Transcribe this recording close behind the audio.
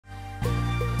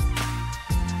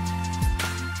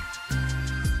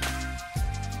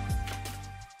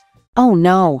Oh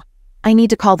no, I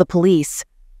need to call the police.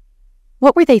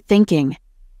 What were they thinking?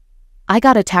 I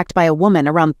got attacked by a woman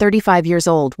around 35 years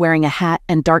old wearing a hat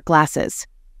and dark glasses.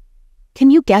 Can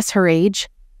you guess her age?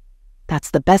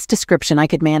 That's the best description I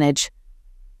could manage.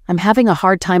 I'm having a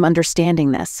hard time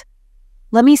understanding this.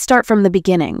 Let me start from the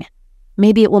beginning.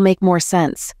 Maybe it will make more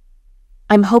sense.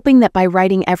 I'm hoping that by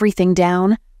writing everything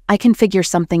down, I can figure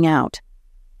something out.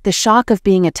 The shock of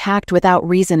being attacked without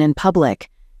reason in public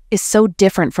is so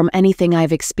different from anything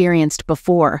I've experienced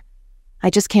before. I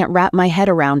just can't wrap my head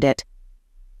around it.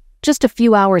 Just a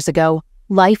few hours ago,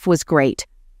 life was great.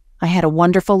 I had a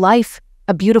wonderful life,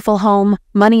 a beautiful home,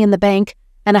 money in the bank,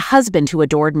 and a husband who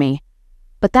adored me.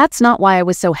 But that's not why I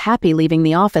was so happy leaving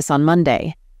the office on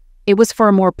Monday. It was for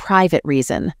a more private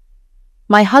reason.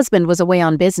 My husband was away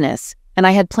on business, and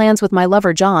I had plans with my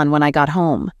lover John when I got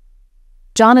home.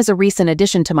 John is a recent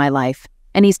addition to my life,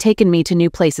 and he's taken me to new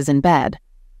places in bed.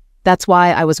 That's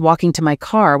why I was walking to my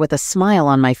car with a smile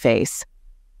on my face.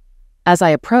 As I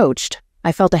approached,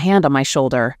 I felt a hand on my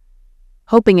shoulder.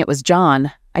 Hoping it was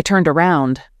John, I turned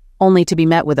around, only to be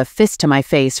met with a fist to my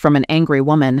face from an angry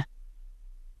woman.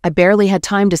 I barely had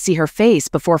time to see her face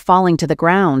before falling to the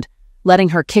ground, letting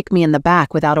her kick me in the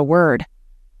back without a word.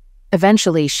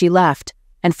 Eventually, she left,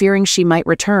 and fearing she might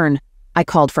return, I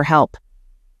called for help.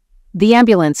 The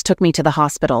ambulance took me to the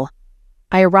hospital.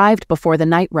 I arrived before the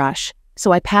night rush,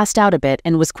 so I passed out a bit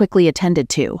and was quickly attended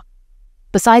to.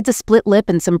 Besides a split lip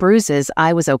and some bruises,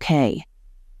 I was okay.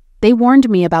 They warned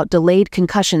me about delayed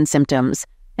concussion symptoms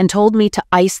and told me to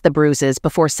ice the bruises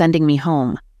before sending me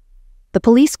home. The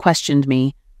police questioned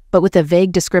me, but with a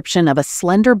vague description of a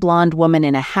slender blonde woman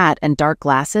in a hat and dark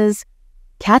glasses,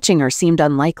 catching her seemed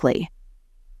unlikely.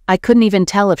 I couldn't even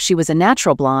tell if she was a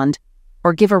natural blonde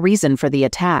or give a reason for the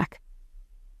attack.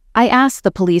 I asked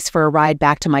the police for a ride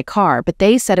back to my car, but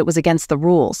they said it was against the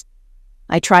rules.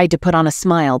 I tried to put on a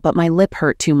smile, but my lip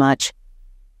hurt too much.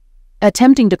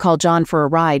 Attempting to call John for a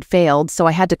ride failed, so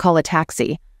I had to call a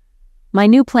taxi. My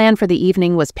new plan for the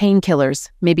evening was painkillers,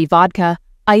 maybe vodka,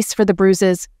 ice for the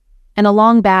bruises, and a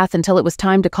long bath until it was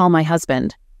time to call my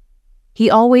husband. He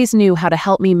always knew how to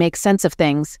help me make sense of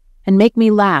things and make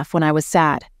me laugh when I was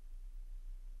sad.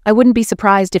 I wouldn't be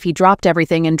surprised if he dropped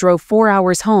everything and drove 4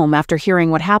 hours home after hearing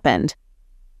what happened.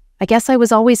 I guess I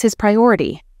was always his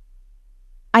priority.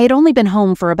 I had only been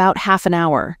home for about half an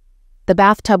hour. The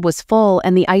bathtub was full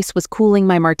and the ice was cooling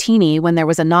my martini when there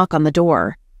was a knock on the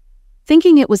door.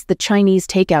 Thinking it was the Chinese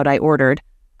takeout I ordered,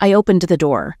 I opened the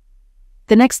door.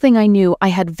 The next thing I knew, I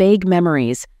had vague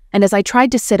memories, and as I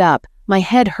tried to sit up, my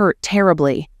head hurt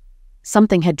terribly.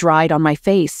 Something had dried on my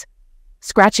face.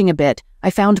 Scratching a bit, I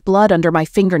found blood under my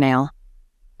fingernail.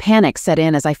 Panic set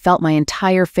in as I felt my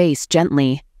entire face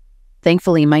gently.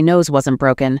 Thankfully, my nose wasn't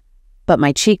broken, but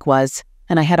my cheek was,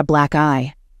 and I had a black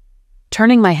eye.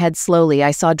 Turning my head slowly,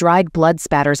 I saw dried blood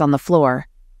spatters on the floor.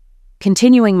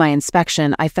 Continuing my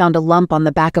inspection, I found a lump on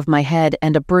the back of my head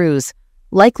and a bruise,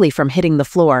 likely from hitting the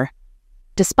floor.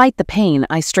 Despite the pain,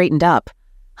 I straightened up.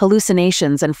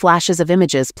 Hallucinations and flashes of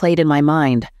images played in my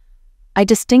mind. I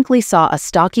distinctly saw a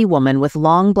stocky woman with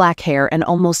long black hair and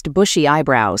almost bushy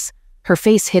eyebrows, her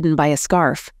face hidden by a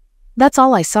scarf. That's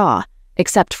all I saw,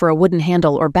 except for a wooden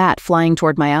handle or bat flying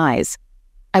toward my eyes.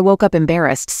 I woke up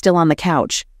embarrassed, still on the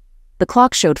couch. The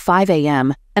clock showed 5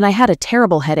 a.m., and I had a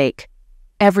terrible headache.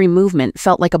 Every movement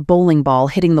felt like a bowling ball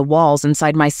hitting the walls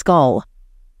inside my skull.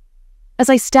 As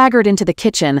I staggered into the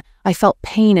kitchen, I felt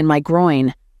pain in my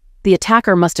groin. The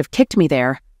attacker must have kicked me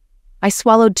there. I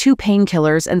swallowed 2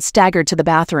 painkillers and staggered to the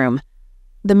bathroom.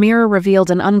 The mirror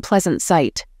revealed an unpleasant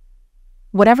sight.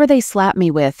 Whatever they slapped me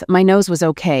with, my nose was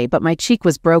okay, but my cheek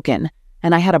was broken,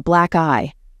 and I had a black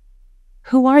eye.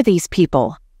 Who are these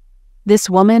people? This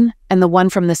woman and the one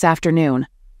from this afternoon.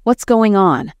 What's going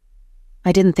on?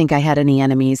 I didn't think I had any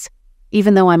enemies,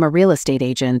 even though I'm a real estate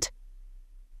agent.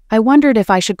 I wondered if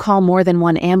I should call more than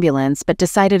one ambulance, but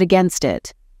decided against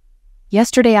it.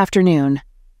 Yesterday afternoon,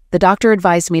 the doctor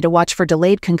advised me to watch for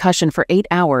delayed concussion for 8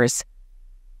 hours.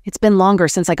 It's been longer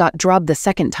since I got drubbed the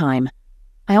second time.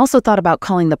 I also thought about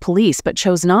calling the police, but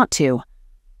chose not to.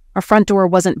 Our front door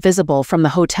wasn't visible from the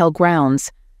hotel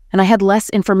grounds, and I had less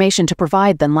information to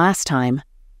provide than last time.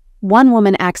 One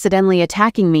woman accidentally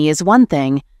attacking me is one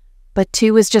thing, but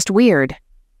 2 is just weird.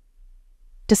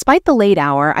 Despite the late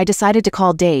hour, I decided to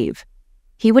call Dave.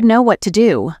 He would know what to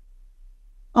do.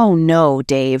 Oh no,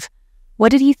 Dave.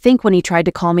 What did he think when he tried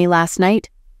to call me last night?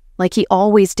 Like he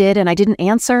always did and I didn't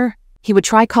answer? He would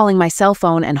try calling my cell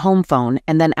phone and home phone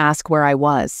and then ask where I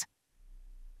was.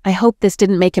 I hope this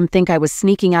didn't make him think I was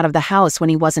sneaking out of the house when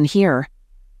he wasn't here.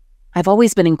 I've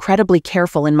always been incredibly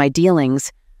careful in my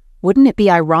dealings, Wouldn't it be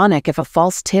ironic if a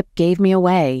false tip gave me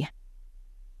away?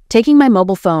 Taking my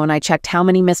mobile phone, I checked how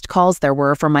many missed calls there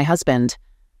were from my husband.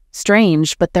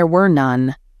 Strange, but there were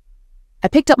none. I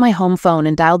picked up my home phone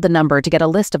and dialed the number to get a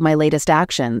list of my latest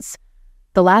actions.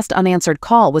 The last unanswered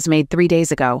call was made 3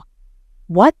 days ago.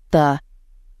 What the?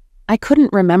 I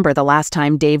couldn't remember the last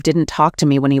time Dave didn't talk to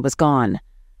me when he was gone.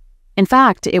 In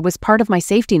fact, it was part of my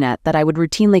safety net that I would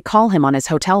routinely call him on his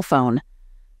hotel phone,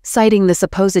 citing the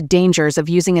supposed dangers of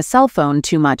using a cell phone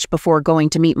too much before going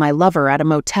to meet my lover at a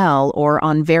motel or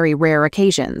on very rare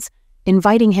occasions,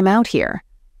 inviting him out here.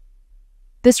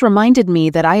 This reminded me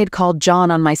that I had called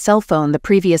John on my cell phone the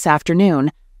previous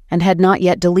afternoon and had not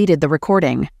yet deleted the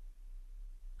recording.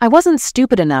 I wasn't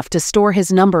stupid enough to store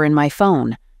his number in my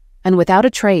phone, and without a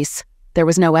trace, there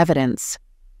was no evidence.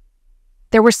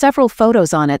 There were several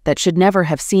photos on it that should never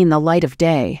have seen the light of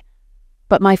day,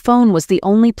 but my phone was the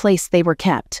only place they were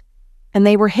kept, and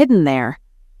they were hidden there.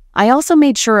 I also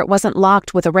made sure it wasn't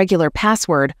locked with a regular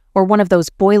password or one of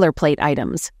those boilerplate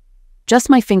items. Just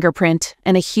my fingerprint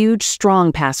and a huge,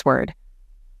 strong password.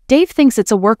 Dave thinks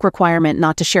it's a work requirement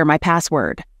not to share my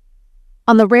password.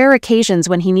 On the rare occasions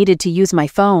when he needed to use my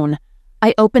phone,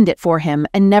 I opened it for him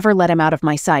and never let him out of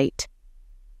my sight.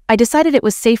 I decided it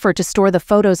was safer to store the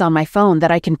photos on my phone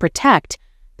that I can protect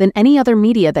than any other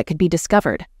media that could be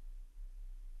discovered.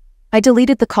 I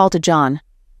deleted the call to John,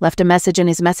 left a message in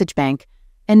his message bank,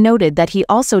 and noted that he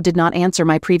also did not answer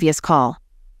my previous call.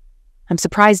 I'm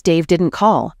surprised Dave didn't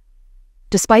call.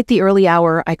 Despite the early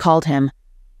hour, I called him.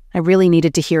 I really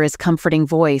needed to hear his comforting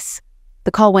voice.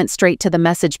 The call went straight to the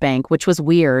message bank, which was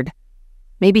weird.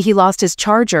 Maybe he lost his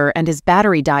charger and his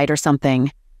battery died or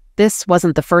something. This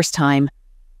wasn't the first time.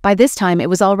 By this time, it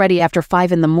was already after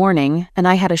 5 in the morning, and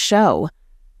I had a show.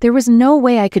 There was no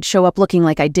way I could show up looking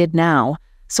like I did now,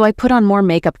 so I put on more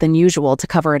makeup than usual to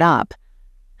cover it up.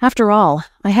 After all,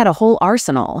 I had a whole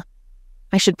arsenal.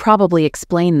 I should probably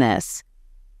explain this.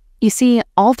 You see,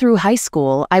 all through high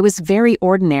school, I was very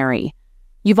ordinary.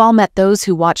 You've all met those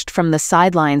who watched from the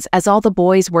sidelines as all the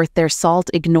boys worth their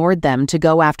salt ignored them to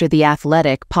go after the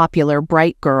athletic, popular,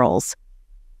 bright girls.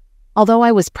 Although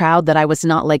I was proud that I was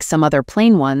not like some other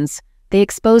plain ones, they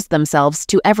exposed themselves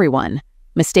to everyone,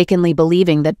 mistakenly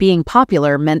believing that being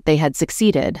popular meant they had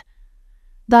succeeded.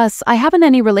 Thus, I haven't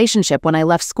any relationship when I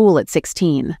left school at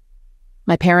 16.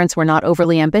 My parents were not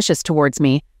overly ambitious towards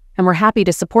me and were happy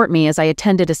to support me as I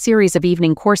attended a series of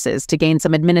evening courses to gain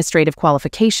some administrative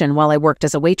qualification while I worked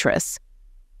as a waitress.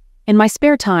 In my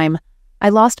spare time, I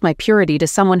lost my purity to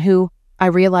someone who, I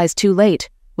realized too late,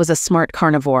 was a smart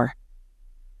carnivore.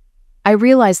 I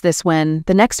realized this when,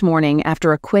 the next morning,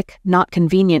 after a quick, not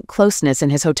convenient closeness in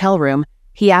his hotel room,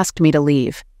 he asked me to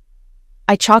leave.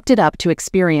 I chalked it up to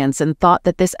experience and thought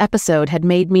that this episode had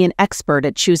made me an expert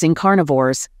at choosing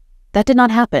carnivores. That did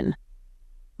not happen.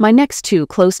 My next 2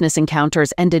 closeness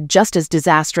encounters ended just as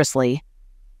disastrously.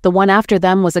 The one after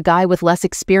them was a guy with less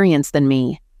experience than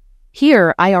me.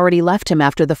 Here, I already left him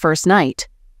after the first night.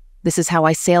 This is how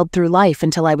I sailed through life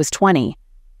until I was 20.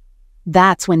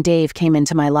 That's when Dave came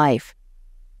into my life.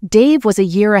 Dave was a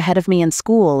year ahead of me in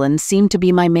school and seemed to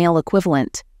be my male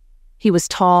equivalent. He was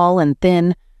tall and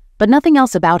thin, but nothing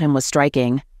else about him was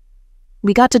striking.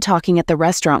 We got to talking at the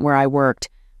restaurant where I worked,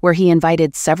 where he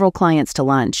invited several clients to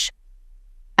lunch.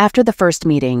 After the first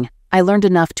meeting, I learned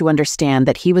enough to understand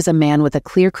that he was a man with a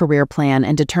clear career plan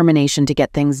and determination to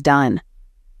get things done.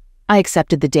 I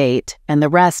accepted the date, and the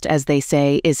rest, as they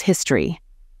say, is history.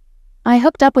 I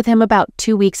hooked up with him about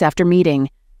 2 weeks after meeting,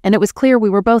 and it was clear we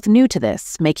were both new to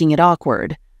this, making it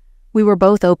awkward. We were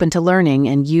both open to learning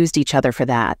and used each other for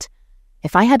that.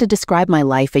 If I had to describe my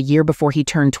life a year before he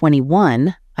turned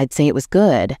 21, I'd say it was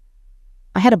good.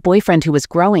 I had a boyfriend who was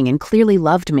growing and clearly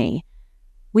loved me.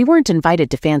 We weren't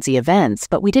invited to fancy events,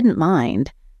 but we didn't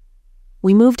mind.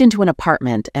 We moved into an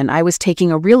apartment, and I was taking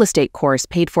a real estate course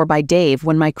paid for by Dave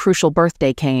when my crucial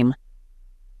birthday came.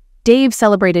 Dave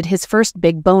celebrated his first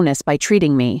big bonus by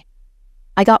treating me.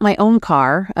 I got my own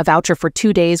car, a voucher for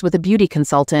 2 days with a beauty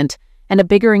consultant, and a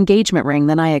bigger engagement ring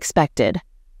than I expected.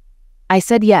 I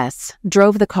said yes,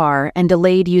 drove the car, and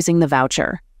delayed using the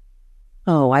voucher.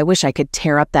 Oh, I wish I could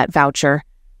tear up that voucher.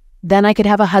 Then I could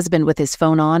have a husband with his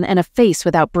phone on and a face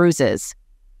without bruises.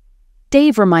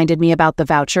 Dave reminded me about the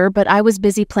voucher, but I was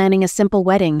busy planning a simple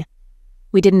wedding.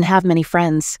 We didn't have many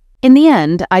friends. In the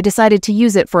end, I decided to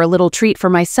use it for a little treat for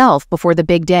myself before the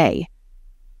big day.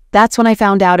 That's when I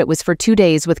found out it was for 2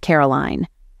 days with Caroline,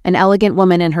 an elegant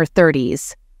woman in her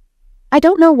 30s. I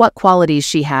don't know what qualities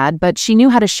she had, but she knew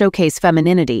how to showcase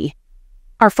femininity.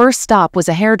 Our first stop was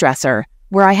a hairdresser,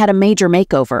 where I had a major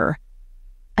makeover.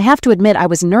 I have to admit I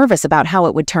was nervous about how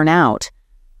it would turn out.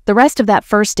 The rest of that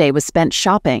first day was spent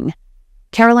shopping.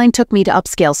 Caroline took me to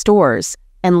upscale stores,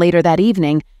 and later that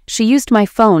evening, she used my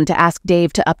phone to ask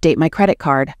Dave to update my credit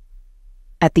card.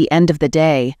 At the end of the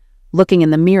day, looking in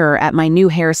the mirror at my new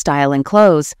hairstyle and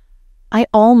clothes, I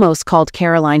almost called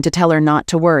Caroline to tell her not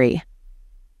to worry.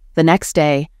 The next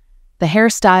day, the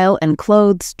hairstyle and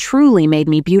clothes truly made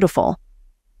me beautiful.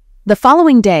 The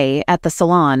following day, at the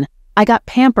salon, I got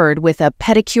pampered with a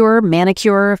pedicure,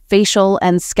 manicure, facial,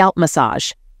 and scalp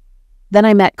massage. Then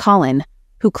I met Colin,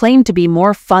 who claimed to be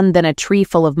more fun than a tree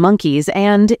full of monkeys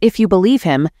and, if you believe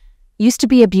him, used to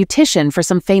be a beautician for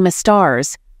some famous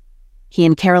stars. He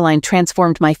and Caroline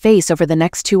transformed my face over the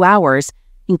next 2 hours,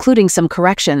 including some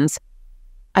corrections.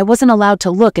 I wasn't allowed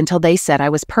to look until they said I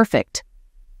was perfect.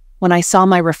 When I saw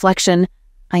my reflection,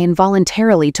 I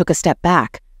involuntarily took a step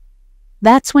back.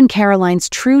 That's when Caroline's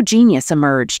true genius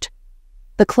emerged.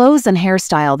 The clothes and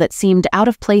hairstyle that seemed out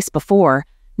of place before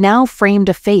now framed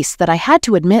a face that I had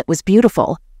to admit was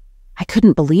beautiful. I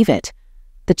couldn't believe it.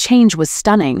 The change was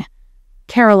stunning.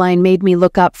 Caroline made me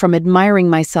look up from admiring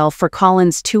myself for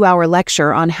Colin's 2-hour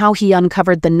lecture on how he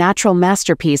uncovered the natural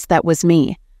masterpiece that was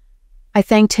me. I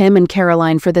thanked him and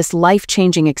Caroline for this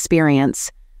life-changing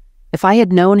experience. If I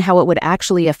had known how it would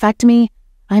actually affect me,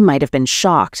 I might have been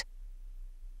shocked.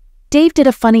 Dave did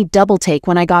a funny double take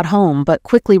when I got home, but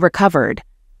quickly recovered,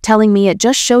 telling me it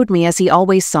just showed me as he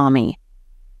always saw me.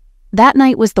 That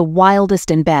night was the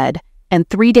wildest in bed, and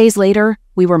 3 days later,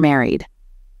 we were married.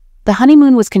 The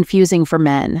honeymoon was confusing for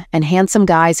men, and handsome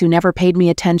guys who never paid me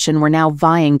attention were now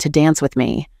vying to dance with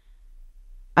me.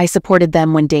 I supported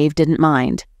them when Dave didn't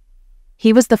mind.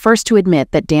 He was the first to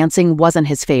admit that dancing wasn't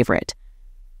his favorite.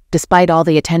 Despite all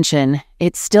the attention,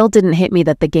 it still didn't hit me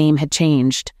that the game had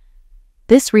changed.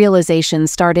 This realization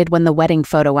started when the wedding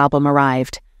photo album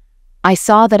arrived. I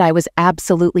saw that I was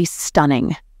absolutely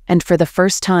stunning, and for the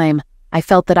first time, I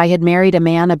felt that I had married a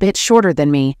man a bit shorter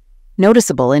than me,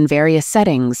 noticeable in various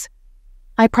settings.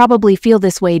 I probably feel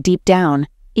this way deep down,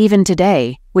 even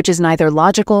today, which is neither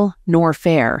logical nor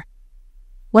fair.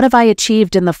 What have I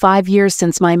achieved in the 5 years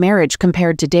since my marriage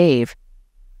compared to Dave?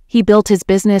 He built his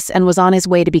business and was on his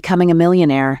way to becoming a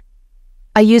millionaire.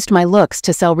 I used my looks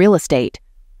to sell real estate.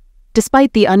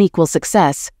 Despite the unequal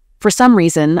success, for some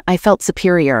reason, I felt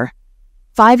superior.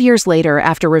 5 years later,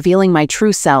 after revealing my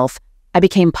true self, I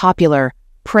became popular,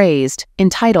 praised,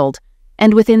 entitled,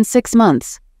 and within 6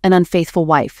 months, an unfaithful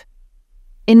wife.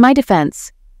 In my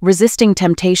defense, resisting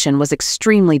temptation was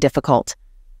extremely difficult.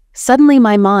 Suddenly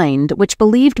my mind, which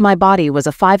believed my body was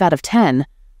a 5 out of 10,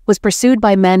 was pursued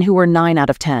by men who were 9 out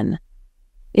of 10.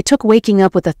 It took waking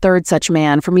up with a third such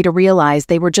man for me to realize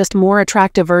they were just more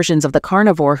attractive versions of the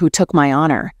carnivore who took my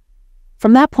honor.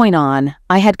 From that point on,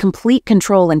 I had complete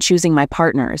control in choosing my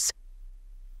partners.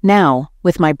 Now,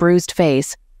 with my bruised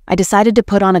face, I decided to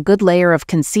put on a good layer of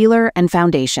concealer and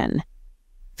foundation.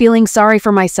 Feeling sorry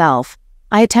for myself,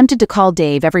 I attempted to call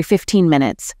Dave every 15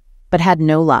 minutes, but had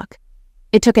no luck.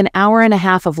 It took an hour and a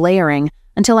half of layering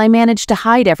until I managed to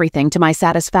hide everything to my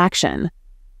satisfaction.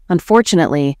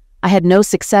 Unfortunately, I had no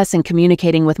success in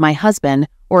communicating with my husband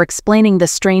or explaining the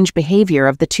strange behavior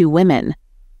of the two women.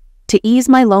 To ease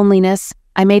my loneliness,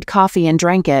 I made coffee and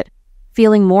drank it,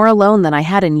 feeling more alone than I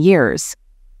had in years.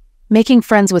 Making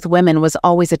friends with women was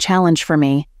always a challenge for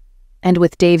me, and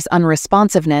with Dave's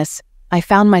unresponsiveness, I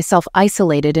found myself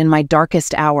isolated in my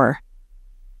darkest hour.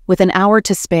 With an hour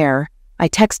to spare, I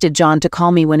texted John to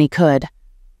call me when he could,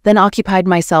 then occupied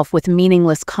myself with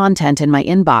meaningless content in my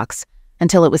inbox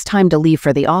until it was time to leave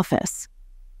for the office.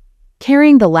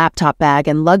 Carrying the laptop bag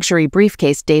and luxury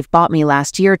briefcase Dave bought me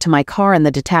last year to my car in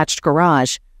the detached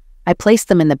garage, I placed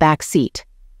them in the back seat.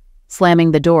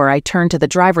 Slamming the door, I turned to the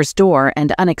driver's door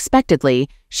and unexpectedly,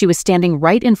 she was standing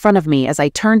right in front of me as I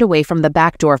turned away from the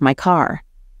back door of my car.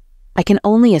 I can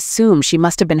only assume she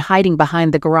must have been hiding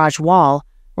behind the garage wall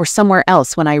or somewhere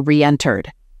else when I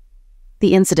re-entered.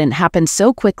 The incident happened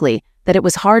so quickly that it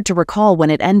was hard to recall when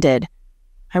it ended.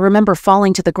 I remember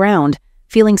falling to the ground,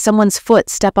 feeling someone's foot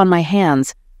step on my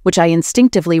hands, which I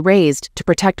instinctively raised to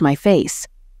protect my face.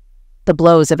 The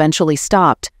blows eventually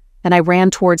stopped, and I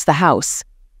ran towards the house.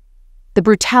 The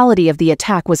brutality of the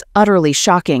attack was utterly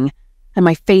shocking, and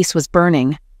my face was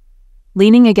burning.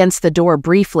 Leaning against the door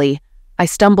briefly, I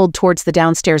stumbled towards the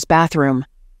downstairs bathroom.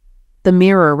 The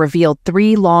mirror revealed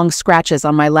 3 long scratches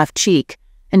on my left cheek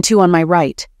and 2 on my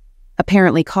right,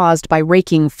 apparently caused by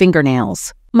raking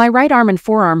fingernails. My right arm and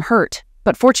forearm hurt,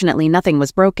 but fortunately nothing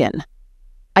was broken.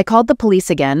 I called the police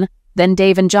again, then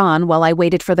Dave and John while I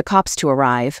waited for the cops to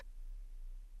arrive.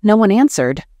 No one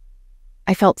answered.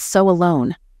 I felt so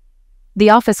alone. The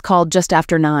office called just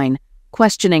after 9,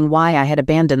 questioning why I had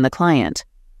abandoned the client.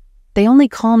 They only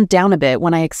calmed down a bit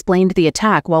when I explained the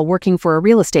attack while working for a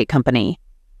real estate company.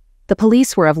 The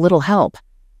police were of little help,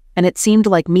 and it seemed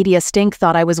like media stink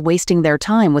thought I was wasting their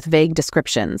time with vague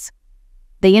descriptions.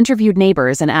 They interviewed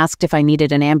neighbors and asked if I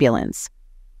needed an ambulance.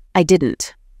 I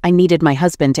didn't. I needed my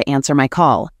husband to answer my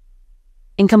call.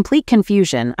 In complete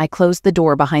confusion, I closed the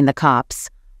door behind the cops,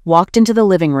 walked into the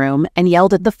living room, and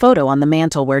yelled at the photo on the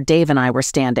mantel where Dave and I were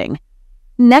standing.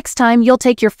 "Next time, you'll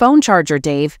take your phone charger,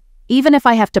 Dave, even if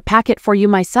I have to pack it for you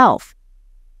myself."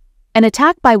 An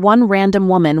attack by one random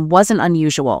woman wasn't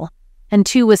unusual, and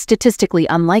 2 was statistically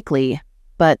unlikely,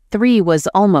 but 3 was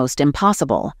almost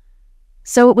impossible.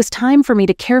 So it was time for me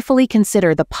to carefully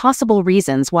consider the possible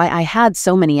reasons why I had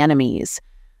so many enemies.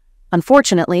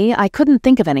 Unfortunately, I couldn't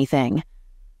think of anything.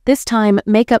 This time,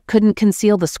 makeup couldn't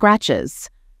conceal the scratches.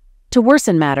 To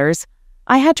worsen matters,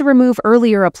 I had to remove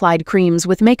earlier applied creams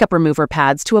with makeup remover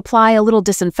pads to apply a little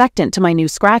disinfectant to my new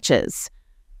scratches.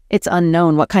 It's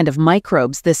unknown what kind of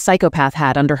microbes this psychopath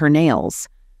had under her nails.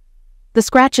 The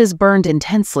scratches burned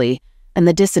intensely, and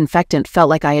the disinfectant felt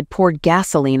like I had poured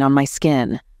gasoline on my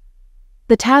skin.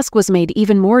 The task was made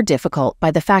even more difficult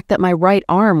by the fact that my right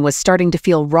arm was starting to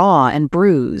feel raw and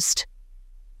bruised.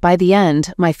 By the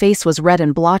end, my face was red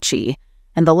and blotchy,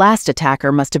 and the last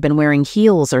attacker must have been wearing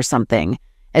heels or something,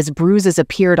 as bruises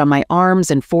appeared on my arms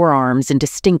and forearms in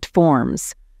distinct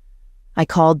forms. I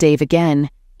called Dave again,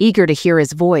 eager to hear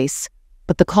his voice,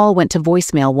 but the call went to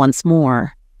voicemail once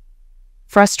more.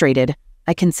 Frustrated,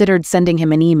 I considered sending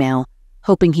him an email,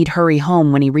 hoping he'd hurry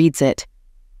home when he reads it.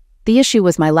 The issue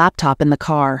was my laptop in the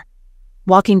car.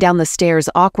 Walking down the stairs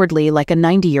awkwardly like a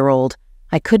 90-year-old,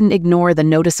 I couldn't ignore the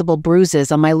noticeable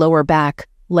bruises on my lower back,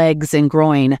 legs, and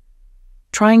groin.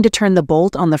 Trying to turn the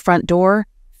bolt on the front door,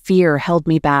 fear held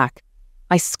me back.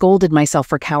 I scolded myself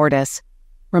for cowardice.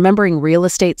 Remembering real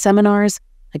estate seminars,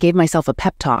 I gave myself a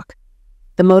pep talk.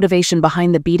 The motivation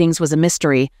behind the beatings was a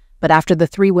mystery, but after the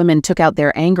 3 women took out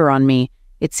their anger on me,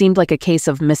 it seemed like a case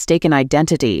of mistaken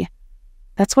identity.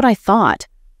 That's what I thought.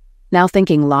 Now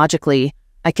thinking logically,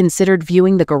 I considered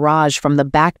viewing the garage from the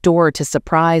back door to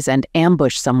surprise and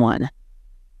ambush someone.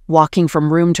 Walking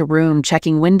from room to room,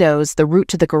 checking windows, the route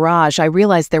to the garage, I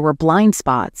realized there were blind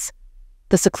spots.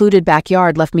 The secluded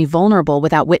backyard left me vulnerable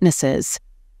without witnesses.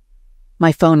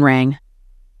 My phone rang.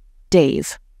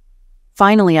 Dave.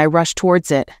 Finally, I rushed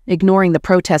towards it, ignoring the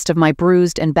protest of my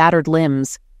bruised and battered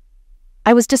limbs.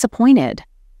 I was disappointed.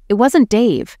 It wasn't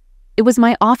Dave. It was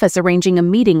my office arranging a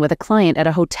meeting with a client at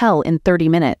a hotel in 30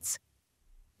 minutes.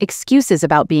 Excuses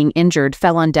about being injured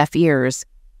fell on deaf ears.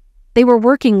 They were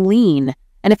working lean,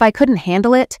 and if I couldn't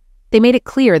handle it, they made it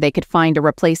clear they could find a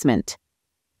replacement.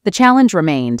 The challenge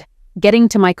remained, getting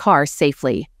to my car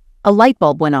safely. A light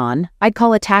bulb went on. I'd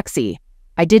call a taxi.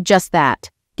 I did just that,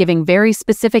 giving very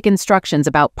specific instructions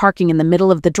about parking in the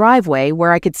middle of the driveway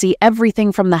where I could see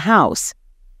everything from the house.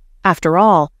 After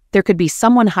all, there could be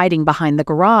someone hiding behind the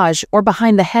garage or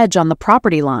behind the hedge on the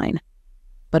property line.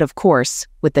 But of course,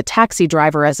 with the taxi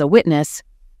driver as a witness,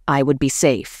 I would be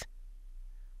safe.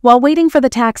 While waiting for the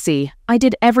taxi, I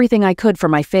did everything I could for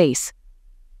my face.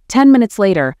 10 minutes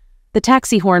later, the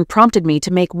taxi horn prompted me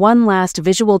to make one last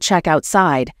visual check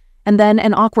outside, and then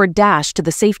an awkward dash to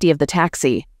the safety of the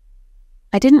taxi.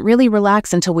 I didn't really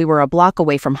relax until we were a block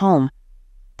away from home.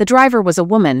 The driver was a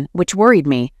woman, which worried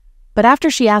me, but after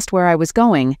she asked where I was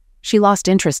going, she lost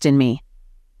interest in me.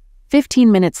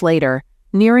 15 minutes later,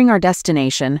 nearing our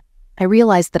destination, I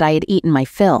realized that I had eaten my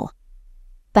fill.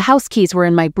 The house keys were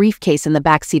in my briefcase in the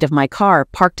back seat of my car,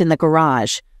 parked in the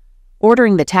garage.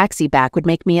 Ordering the taxi back would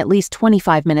make me at least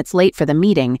 25 minutes late for the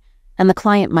meeting, and the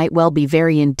client might well be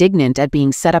very indignant at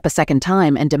being set up a second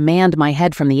time and demand my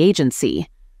head from the agency.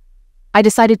 I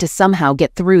decided to somehow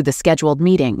get through the scheduled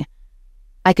meeting.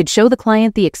 I could show the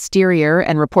client the exterior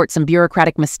and report some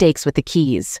bureaucratic mistakes with the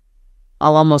keys.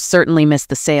 I'll almost certainly miss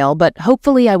the sale, but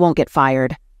hopefully I won't get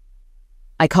fired.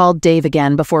 I called Dave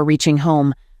again before reaching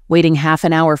home, waiting half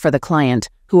an hour for the client,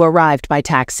 who arrived by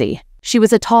taxi. She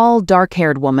was a tall,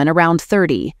 dark-haired woman around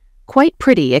 30, quite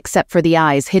pretty except for the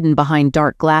eyes hidden behind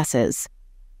dark glasses.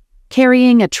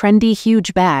 Carrying a trendy,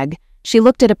 huge bag, she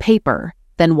looked at a paper,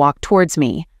 then walked towards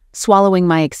me, swallowing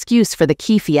my excuse for the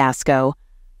key fiasco,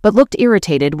 but looked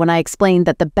irritated when I explained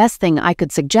that the best thing I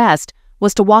could suggest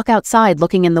was to walk outside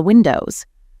looking in the windows.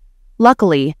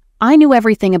 Luckily, I knew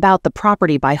everything about the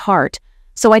property by heart,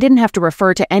 so I didn't have to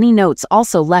refer to any notes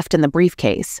also left in the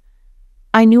briefcase.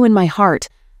 I knew in my heart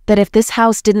that if this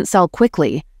house didn't sell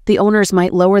quickly, the owners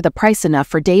might lower the price enough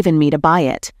for Dave and me to buy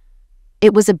it.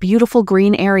 It was a beautiful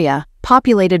green area,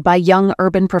 populated by young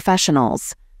urban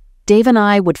professionals. Dave and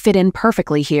I would fit in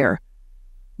perfectly here.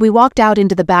 We walked out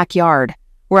into the backyard,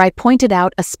 where I pointed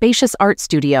out a spacious art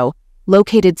studio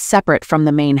located separate from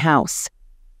the main house.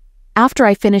 After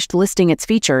I finished listing its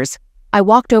features, I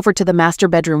walked over to the master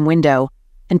bedroom window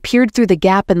and peered through the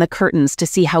gap in the curtains to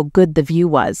see how good the view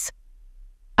was.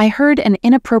 I heard an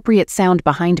inappropriate sound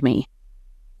behind me.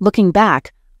 Looking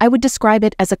back, I would describe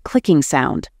it as a clicking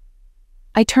sound.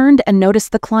 I turned and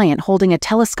noticed the client holding a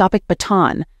telescopic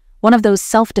baton, one of those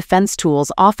self-defense tools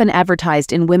often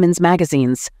advertised in women's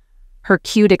magazines. Her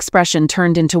cute expression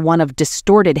turned into one of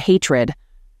distorted hatred.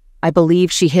 I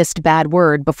believe she hissed bad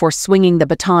word before swinging the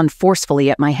baton forcefully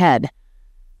at my head.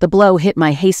 The blow hit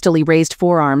my hastily raised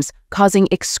forearms, causing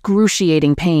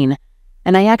excruciating pain,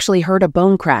 and I actually heard a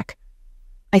bone crack.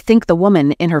 I think the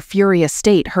woman, in her furious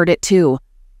state, heard it too.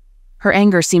 Her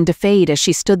anger seemed to fade as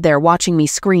she stood there watching me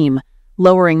scream,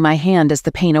 lowering my hand as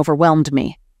the pain overwhelmed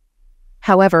me.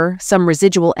 However, some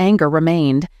residual anger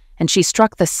remained, and she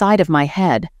struck the side of my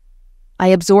head. I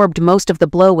absorbed most of the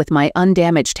blow with my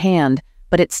undamaged hand,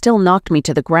 but it still knocked me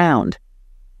to the ground.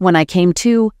 When I came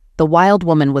to, the wild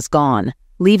woman was gone,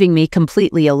 leaving me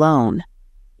completely alone.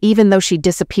 Even though she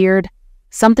disappeared,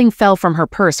 something fell from her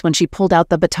purse when she pulled out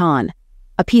the baton,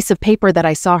 a piece of paper that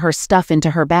I saw her stuff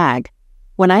into her bag.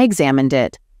 When I examined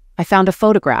it, I found a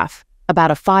photograph,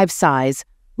 about a 5 size,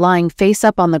 lying face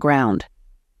up on the ground.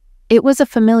 It was a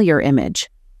familiar image,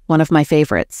 one of my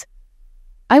favorites.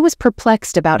 I was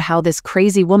perplexed about how this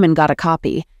crazy woman got a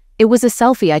copy. It was a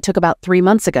selfie I took about 3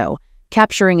 months ago,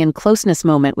 capturing an closeness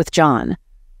moment with John.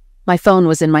 My phone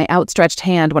was in my outstretched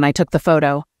hand when I took the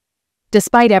photo.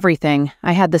 Despite everything,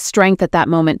 I had the strength at that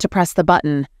moment to press the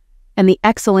button, and the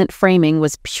excellent framing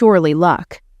was purely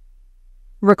luck.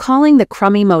 Recalling the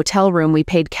crummy motel room we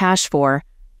paid cash for,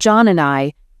 John and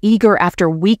I, eager after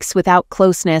weeks without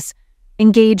closeness,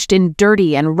 engaged in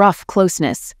dirty and rough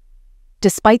closeness.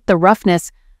 Despite the roughness,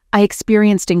 I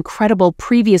experienced incredible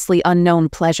previously unknown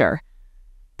pleasure.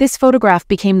 This photograph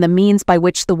became the means by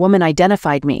which the woman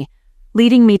identified me,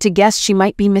 leading me to guess she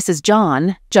might be Mrs.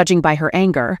 John, judging by her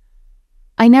anger.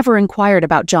 I never inquired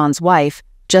about John's wife,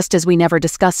 just as we never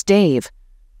discussed Dave.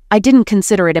 I didn't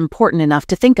consider it important enough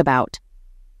to think about.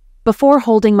 Before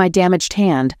holding my damaged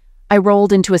hand, I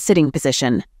rolled into a sitting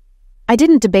position. I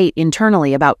didn't debate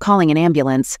internally about calling an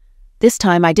ambulance. This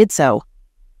time I did so.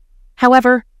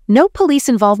 However, no police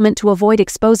involvement to avoid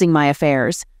exposing my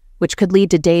affairs, which could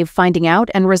lead to Dave finding out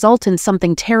and result in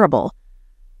something terrible.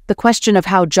 The question of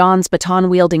how John's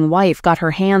baton-wielding wife got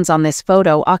her hands on this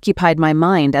photo occupied my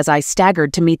mind as I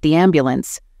staggered to meet the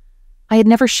ambulance. I had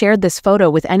never shared this photo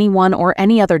with anyone or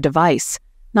any other device,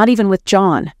 not even with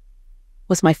John.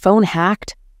 Was my phone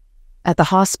hacked? At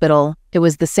the hospital, it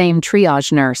was the same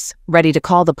triage nurse, ready to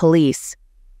call the police.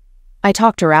 I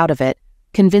talked her out of it,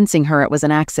 convincing her it was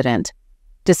an accident.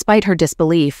 Despite her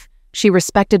disbelief, she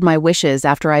respected my wishes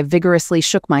after I vigorously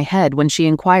shook my head when she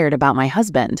inquired about my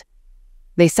husband.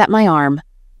 They set my arm,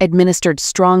 administered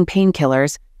strong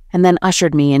painkillers, and then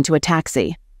ushered me into a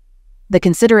taxi. The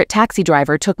considerate taxi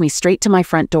driver took me straight to my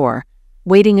front door,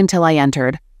 waiting until I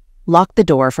entered, locked the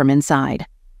door from inside.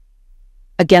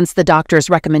 Against the doctor's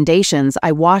recommendations,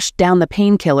 I washed down the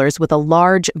painkillers with a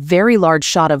large, very large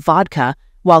shot of vodka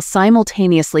while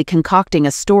simultaneously concocting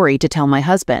a story to tell my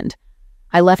husband.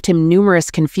 I left him numerous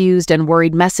confused and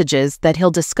worried messages that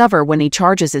he'll discover when he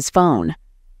charges his phone.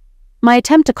 My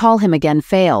attempt to call him again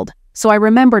failed, so I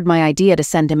remembered my idea to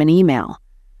send him an email.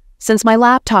 Since my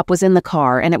laptop was in the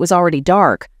car and it was already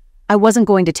dark, I wasn't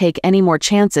going to take any more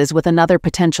chances with another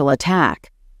potential attack.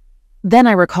 Then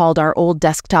I recalled our old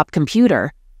desktop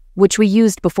computer, which we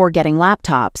used before getting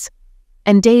laptops,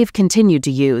 and Dave continued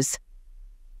to use.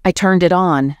 I turned it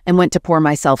on and went to pour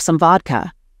myself some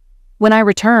vodka. When I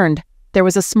returned, there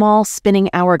was a small spinning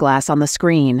hourglass on the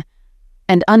screen,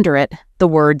 and under it, the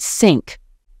word sink.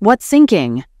 What's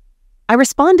sinking? I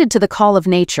responded to the call of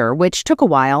nature, which took a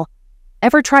while.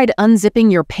 Ever tried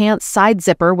unzipping your pants side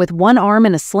zipper with one arm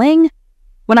in a sling?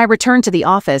 When I returned to the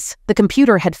office, the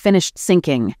computer had finished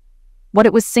syncing. What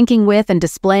it was syncing with and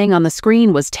displaying on the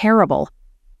screen was terrible.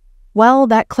 Well,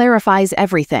 that clarifies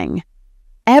everything.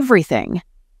 Everything.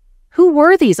 Who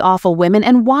were these awful women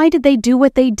and why did they do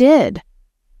what they did?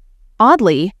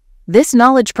 Oddly, this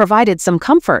knowledge provided some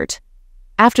comfort.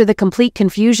 After the complete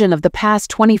confusion of the past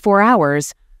 24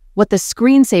 hours, what the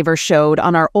screensaver showed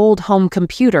on our old home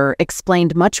computer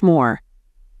explained much more.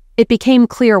 It became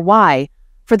clear why,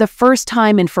 for the first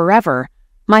time in forever,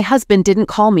 my husband didn't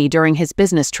call me during his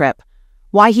business trip,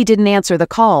 why he didn't answer the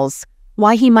calls,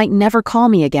 why he might never call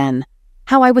me again,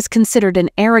 how I was considered an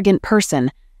arrogant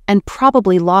person and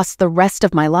probably lost the rest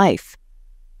of my life.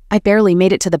 I barely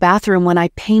made it to the bathroom when I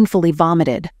painfully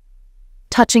vomited.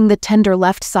 Touching the tender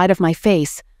left side of my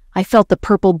face, I felt the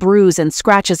purple bruise and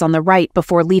scratches on the right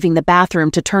before leaving the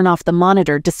bathroom to turn off the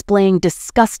monitor displaying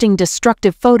disgusting,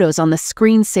 destructive photos on the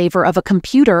screensaver of a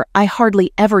computer I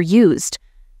hardly ever used.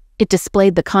 It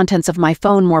displayed the contents of my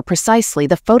phone, more precisely,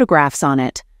 the photographs on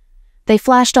it. They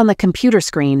flashed on the computer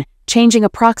screen, changing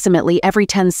approximately every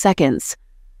 10 seconds.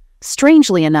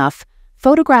 Strangely enough,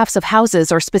 photographs of houses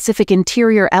or specific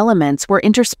interior elements were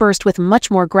interspersed with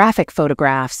much more graphic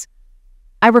photographs.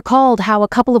 I recalled how a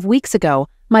couple of weeks ago,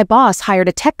 my boss hired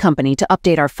a tech company to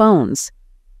update our phones.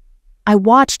 I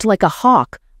watched like a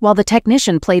hawk while the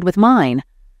technician played with mine.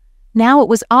 Now it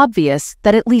was obvious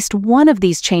that at least one of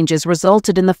these changes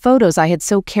resulted in the photos I had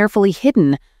so carefully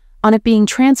hidden on it being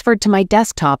transferred to my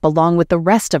desktop along with the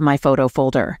rest of my photo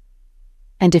folder.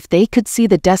 And if they could see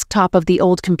the desktop of the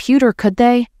old computer, could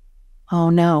they? Oh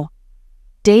no.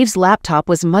 Dave's laptop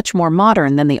was much more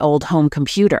modern than the old home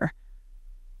computer.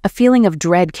 A feeling of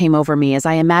dread came over me as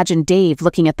I imagined Dave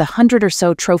looking at the 100 or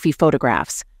so trophy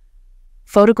photographs.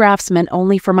 Photographs meant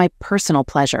only for my personal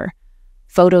pleasure.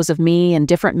 Photos of me and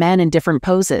different men in different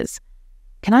poses.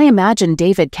 Can I imagine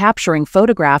David capturing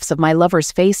photographs of my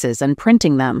lovers' faces and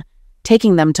printing them,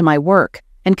 taking them to my work,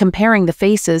 and comparing the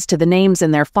faces to the names in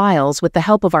their files with the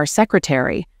help of our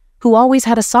secretary, who always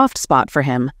had a soft spot for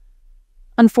him?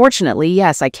 Unfortunately,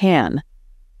 yes, I can.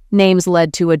 Names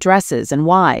led to addresses and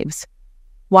wives.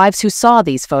 Wives who saw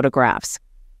these photographs.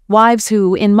 Wives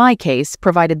who, in my case,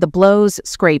 provided the blows,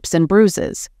 scrapes, and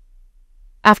bruises.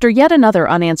 After yet another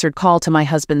unanswered call to my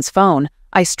husband's phone,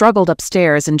 I struggled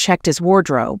upstairs and checked his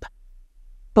wardrobe.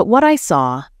 But what I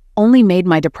saw only made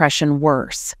my depression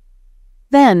worse.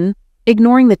 Then,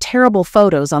 ignoring the terrible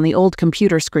photos on the old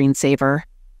computer screensaver,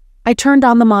 I turned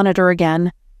on the monitor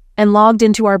again and logged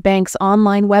into our bank's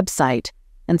online website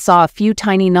and saw a few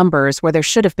tiny numbers where there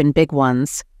should have been big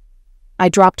ones. I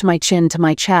dropped my chin to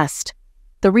my chest.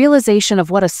 The realization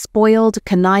of what a spoiled,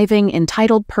 conniving,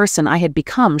 entitled person I had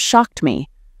become shocked me.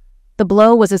 The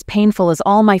blow was as painful as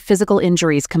all my physical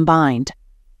injuries combined.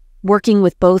 Working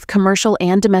with both commercial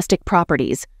and domestic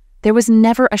properties, there was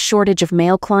never a shortage of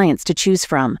male clients to choose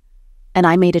from, and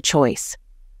I made a choice.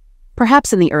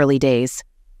 Perhaps in the early days,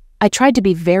 I tried to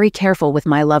be very careful with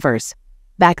my lovers.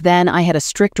 Back then, I had a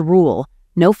strict rule: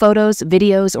 no photos,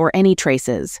 videos, or any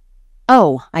traces.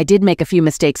 Oh, I did make a few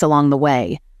mistakes along the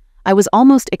way. I was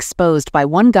almost exposed by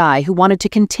one guy who wanted to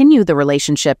continue the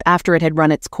relationship after it had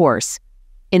run its course.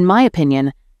 In my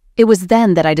opinion, it was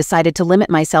then that I decided to limit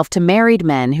myself to married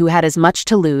men who had as much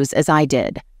to lose as I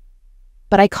did.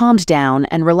 But I calmed down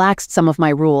and relaxed some of my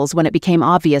rules when it became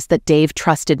obvious that Dave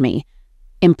trusted me.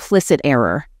 Implicit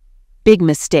error. Big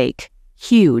mistake.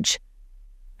 Huge.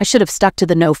 I should have stuck to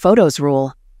the no photos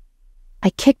rule. I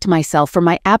kicked myself for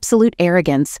my absolute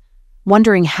arrogance,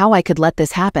 wondering how I could let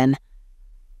this happen.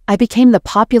 I became the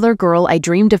popular girl I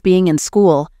dreamed of being in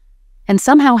school, and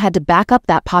somehow had to back up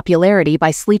that popularity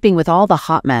by sleeping with all the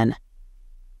hot men.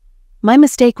 My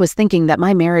mistake was thinking that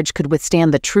my marriage could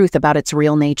withstand the truth about its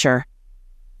real nature.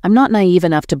 I'm not naive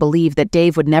enough to believe that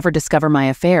Dave would never discover my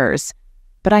affairs,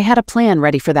 but I had a plan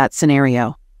ready for that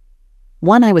scenario.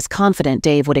 One I was confident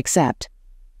Dave would accept.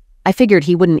 I figured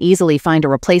he wouldn't easily find a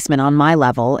replacement on my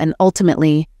level, and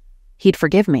ultimately, he'd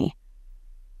forgive me.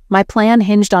 My plan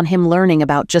hinged on him learning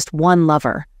about just one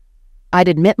lover. I'd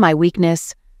admit my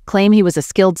weakness, claim he was a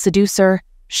skilled seducer,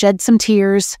 shed some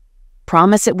tears,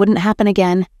 promise it wouldn't happen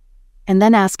again, and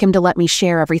then ask him to let me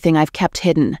share everything I've kept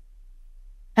hidden.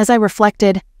 As I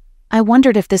reflected, I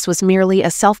wondered if this was merely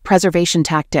a self-preservation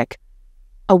tactic,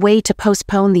 a way to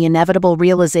postpone the inevitable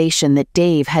realization that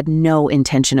Dave had no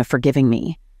intention of forgiving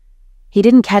me. He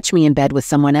didn't catch me in bed with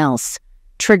someone else,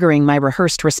 triggering my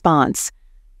rehearsed response.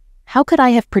 How could I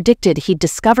have predicted he'd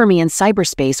discover me in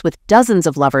cyberspace with dozens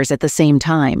of lovers at the same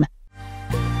time?